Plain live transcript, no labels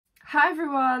Hi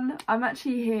everyone, I'm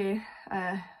actually here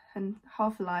and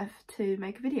half alive to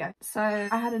make a video. So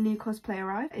I had a new cosplay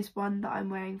arrive. It's one that I'm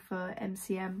wearing for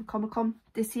MCM Comic Con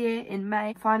this year in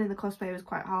May. Finding the cosplay was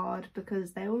quite hard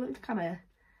because they all looked kind of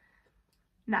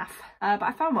naff, but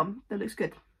I found one that looks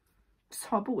good, so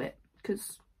I bought it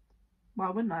because why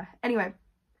wouldn't I? Anyway,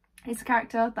 it's a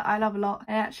character that I love a lot.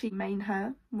 I actually main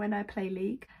her when I play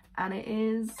League, and it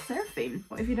is Seraphine.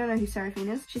 If you don't know who Seraphine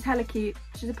is, she's hella cute.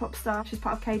 She's a pop star. She's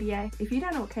part of KDA. If you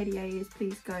don't know what KDA is,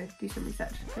 please go do some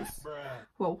research because,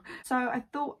 whoa. So I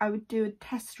thought I would do a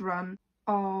test run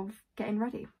of getting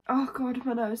ready. Oh god,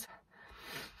 my nose.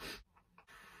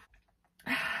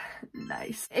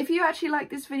 Nice. If you actually like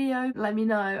this video, let me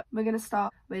know. We're gonna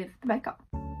start with the makeup.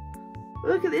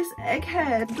 Look at this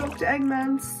egghead, Dr.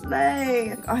 Eggman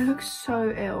slay. I look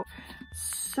so ill.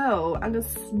 So I'm gonna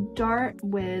start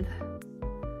with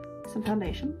some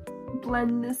foundation,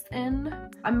 blend this in.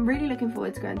 I'm really looking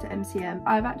forward to going to MCM.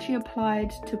 I've actually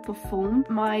applied to perform.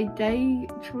 My day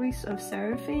choice of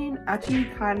Seraphine actually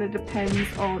kind of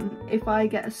depends on if I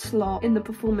get a slot in the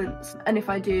performance, and if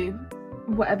I do,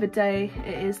 whatever day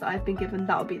it is that I've been given,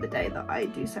 that'll be the day that I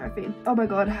do Seraphine. Oh my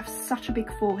god, I have such a big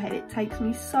forehead. It takes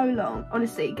me so long.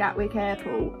 Honestly, Gatwick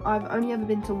Airport, I've only ever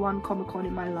been to one Comic Con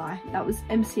in my life. That was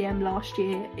MCM last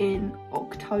year in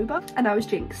October, and I was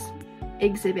Jinx.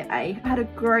 Exhibit A. I had a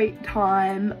great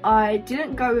time. I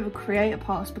didn't go with a creator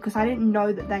pass because I didn't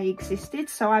know that they existed,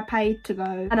 so I paid to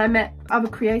go, and I met other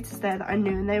creators there that I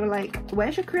knew, and they were like,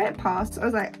 where's your creator pass? I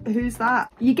was like, who's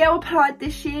that? Your girl applied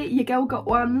this year, your girl got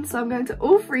one, so I'm going to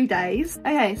all 3 days.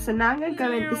 Okay, so now I'm gonna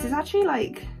go in. This is actually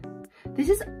like, this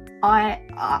is I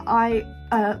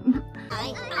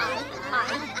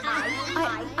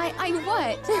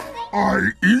what? I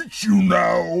eat you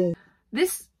now.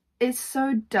 This is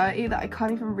so dirty that I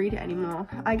can't even read it anymore.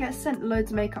 I get sent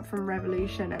loads of makeup from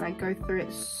Revolution and I go through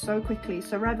it so quickly.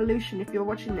 So Revolution, if you're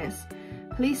watching this,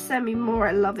 please send me more.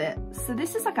 I love it. So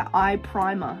this is like an eye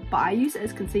primer, but I use it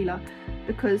as concealer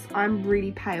because I'm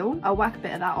really pale. I'll whack a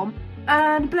bit of that on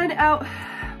and blend it out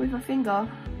with my finger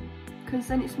because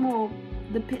then it's more,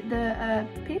 the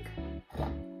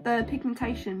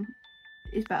pigmentation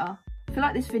is better. I feel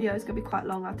like this video is going to be quite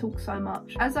long. I talk so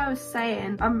much. As I was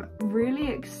saying, I'm really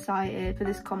excited for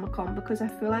this Comic Con because I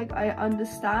feel like I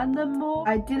understand them more.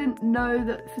 I didn't know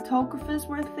that photographers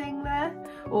were a thing there,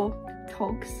 or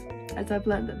togs, as I've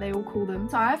learned that they all call them.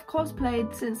 So I've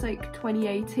cosplayed since like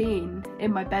 2018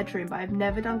 in my bedroom, but I've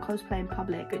never done cosplay in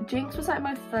public. But Jinx was like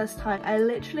my first time. I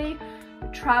literally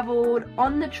travelled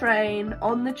on the train,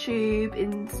 on the tube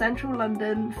in central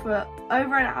London for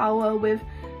over an hour with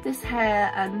this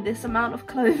hair and this amount of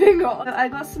clothing on. I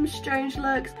got some strange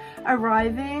looks.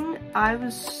 Arriving, I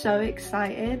was so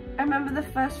excited. I remember the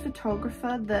first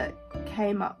photographer that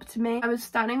came up to me. I was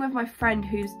standing with my friend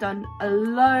who's done a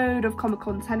load of Comic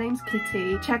Cons. Her name's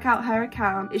Kitty. Check out her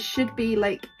account. It should be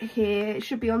like here. It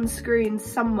should be on the screen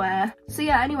somewhere. So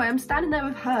yeah, anyway, I'm standing there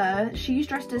with her. She's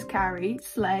dressed as Carrie,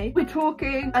 slay. We're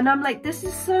talking and I'm like, this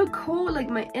is so cool. Like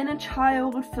my inner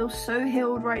child feels so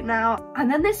healed right now. And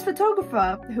then this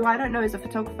photographer, who I don't know is a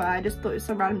photographer, I just thought it was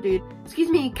some random dude. Excuse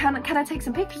me, can I take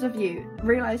some pictures of you?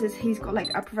 Realizes he's got like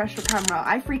a professional camera.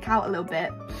 I freak out a little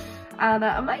bit. And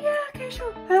I'm like, yeah, okay,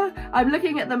 sure. I'm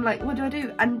looking at them like, what do I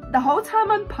do? And the whole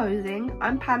time I'm posing,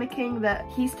 I'm panicking that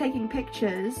he's taking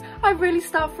pictures. I really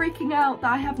start freaking out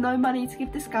that I have no money to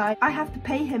give this guy. I have to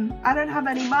pay him. I don't have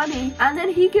any money. And then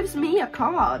he gives me a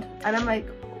card. And I'm like,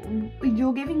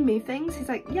 you're giving me things? He's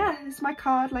like, yeah, it's my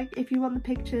card. Like, if you want the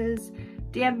pictures,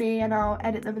 DM me and I'll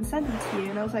edit them and send them to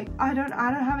you. And I was like, I don't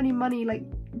have any money. Like,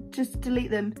 just delete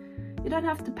them. You don't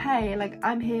have to pay. Like,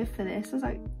 I'm here for this. I was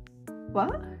like,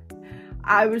 what?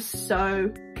 I was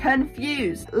so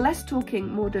confused. Less talking,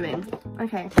 more doing.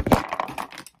 Okay.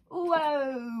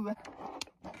 Whoa.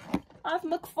 I've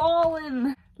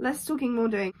McFallen. Less talking, more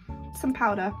doing. Some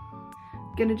powder.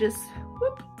 Gonna just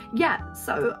whoop. Yeah,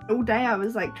 so all day I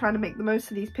was like trying to make the most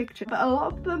of these pictures, but a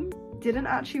lot of them didn't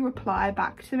actually reply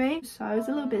back to me. So I was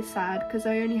a little bit sad because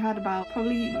I only had about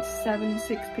probably 6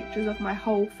 pictures of my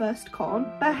whole first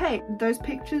con. But hey, those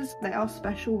pictures, they are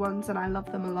special ones and I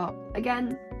love them a lot.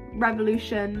 Again,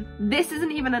 Revolution. This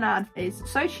isn't even an ad. It's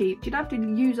so cheap. You don't have to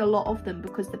use a lot of them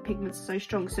because the pigments are so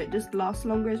strong, so it just lasts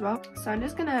longer as well. So I'm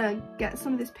just gonna get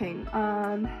some of this pink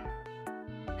and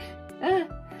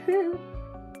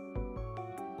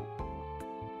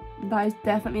that is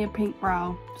definitely a pink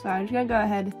brow, so I'm just gonna go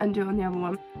ahead and do it on the other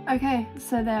one. Okay,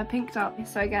 so they're pinked up.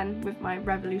 So again, with my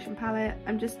Revolution palette,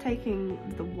 I'm just taking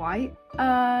the white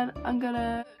and I'm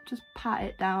gonna just pat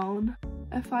it down.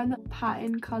 I find that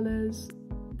patting colours,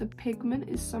 the pigment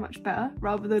is so much better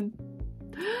rather than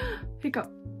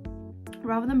hiccup.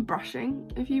 rather than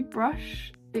brushing. If you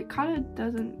brush, it kind of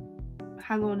doesn't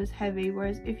hang on as heavy,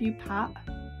 whereas if you pat,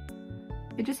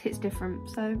 it just hits different.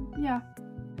 So yeah,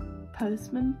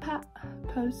 postman pat,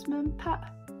 postman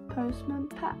pat, postman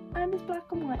pat, and his black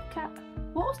and white cat.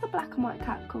 What was the black and white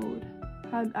cat called?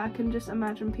 I can just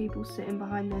imagine people sitting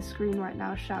behind their screen right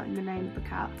now shouting the name of the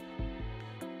cat.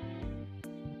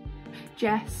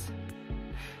 Jess.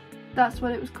 That's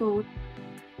what it was called.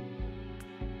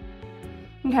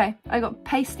 Okay, I got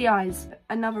pasty eyes,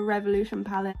 another Revolution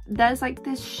palette. There's like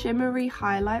this shimmery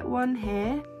highlight one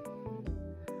here.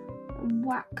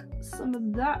 Whack some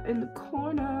of that in the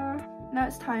corner. Now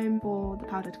it's time for the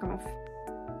powder to come off.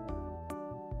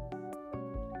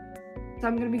 So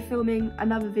I'm going to be filming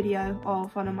another video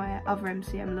of one of my other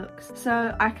MCM looks,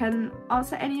 so I can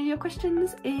answer any of your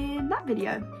questions in that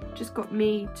video. Just got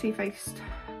me Too Faced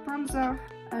bronzer.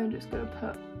 I'm just going to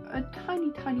put a tiny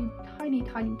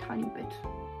bit.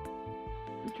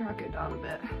 Drag it down a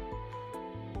bit.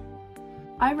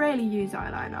 I rarely use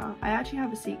eyeliner. I actually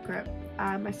have a secret,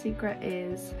 and my secret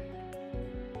is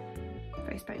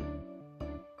face paint.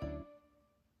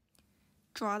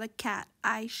 Draw the cat,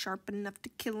 eye sharp enough to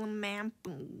kill a man.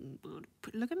 Boom.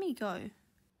 Look at me go.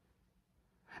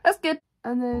 That's good.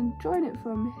 And then join it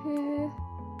from here.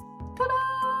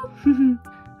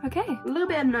 Ta-da! Okay, a little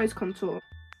bit of nose contour.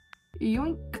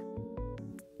 Yoink.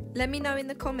 Let me know in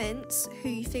the comments who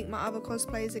you think my other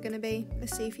cosplayers are going to be.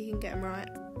 Let's see if you can get them right.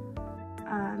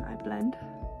 And I blend.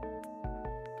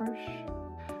 Brush.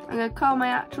 I'm going to curl my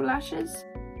actual lashes.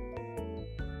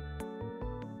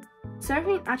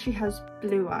 Seraphine actually has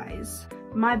blue eyes.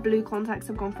 My blue contacts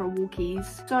have gone for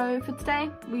walkies. So for today,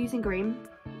 we're using green.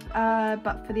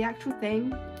 But for the actual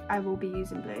thing, I will be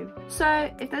using blue.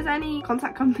 So if there's any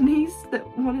contact companies that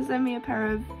want to send me a pair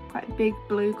of quite big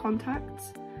blue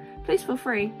contacts, please feel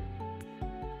free.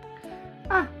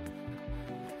 Ah,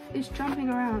 it's jumping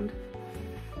around.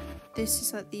 This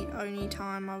is like the only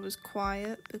time I was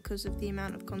quiet because of the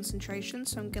amount of concentration,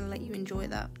 so I'm going to let you enjoy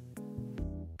that.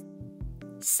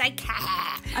 Psych.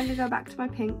 I'm gonna go back to my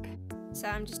pink. So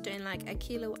I'm just doing like a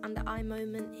cute little under eye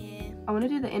moment here. I want to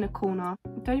do the inner corner.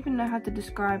 I don't even know how to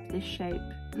describe this shape.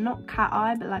 Not cat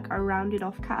eye, but like a rounded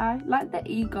off cat eye, like the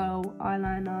e-girl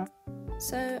eyeliner.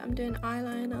 So I'm doing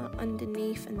eyeliner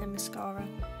underneath and then mascara.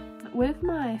 With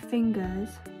my fingers,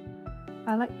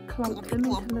 I like clump them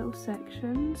into little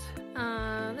sections.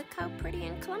 Look how pretty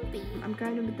and clumpy. I'm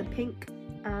going in with the pink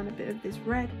and a bit of this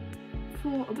red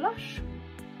for a blush.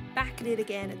 Back at it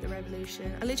again at the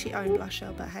Revolution. I literally own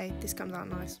blusher, but hey, this comes out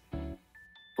nice.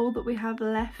 All that we have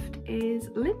left is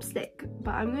lipstick,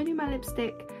 but I'm going to do my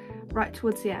lipstick right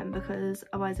towards the end because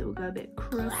otherwise it will go a bit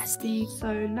crusty.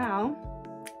 So now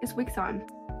it's wig time.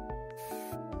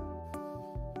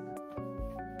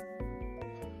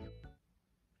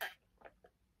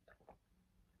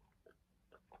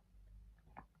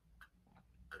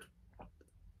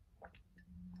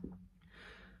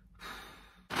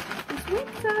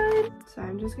 So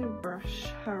I'm just going to brush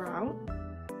her out.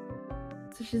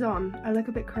 So she's on. I look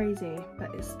a bit crazy,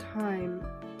 but it's time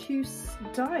to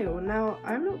style. Now,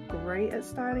 I'm not great at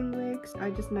styling wigs. I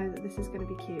just know that this is going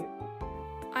to be cute.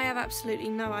 I have absolutely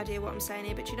no idea what I'm saying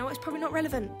here, but you know what? It's probably not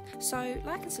relevant. So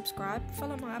like and subscribe,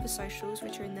 follow my other socials,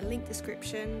 which are in the link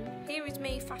description. Here is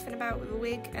me faffing about with a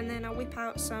wig, and then I'll whip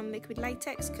out some liquid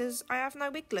latex because I have no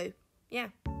wig glue. Yeah.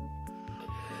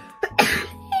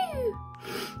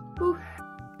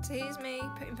 So here's me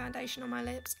putting foundation on my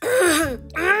lips.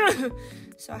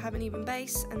 So I have an even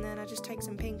base, and then I just take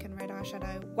some pink and red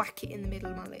eyeshadow, whack it in the middle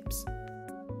of my lips.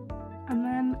 And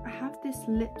then I have this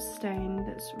lip stain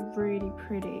that's really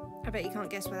pretty. I bet you can't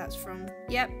guess where that's from.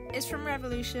 Yep, it's from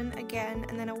Revolution again,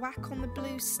 and then a whack on the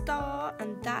blue star,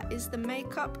 and that is the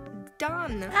makeup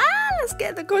done. Let's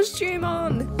get the costume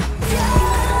on.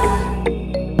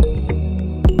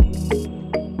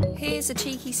 Here's a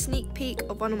cheeky sneak peek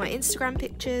of one of my Instagram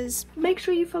pictures. Make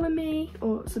sure you follow me,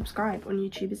 or subscribe on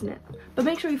YouTube, isn't it? But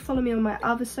make sure you follow me on my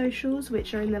other socials,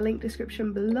 which are in the link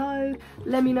description below.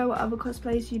 Let me know what other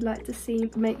cosplays you'd like to see.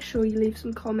 Make sure you leave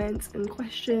some comments and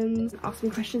questions. Ask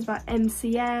me questions about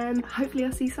MCM. Hopefully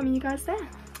I'll see some of you guys there.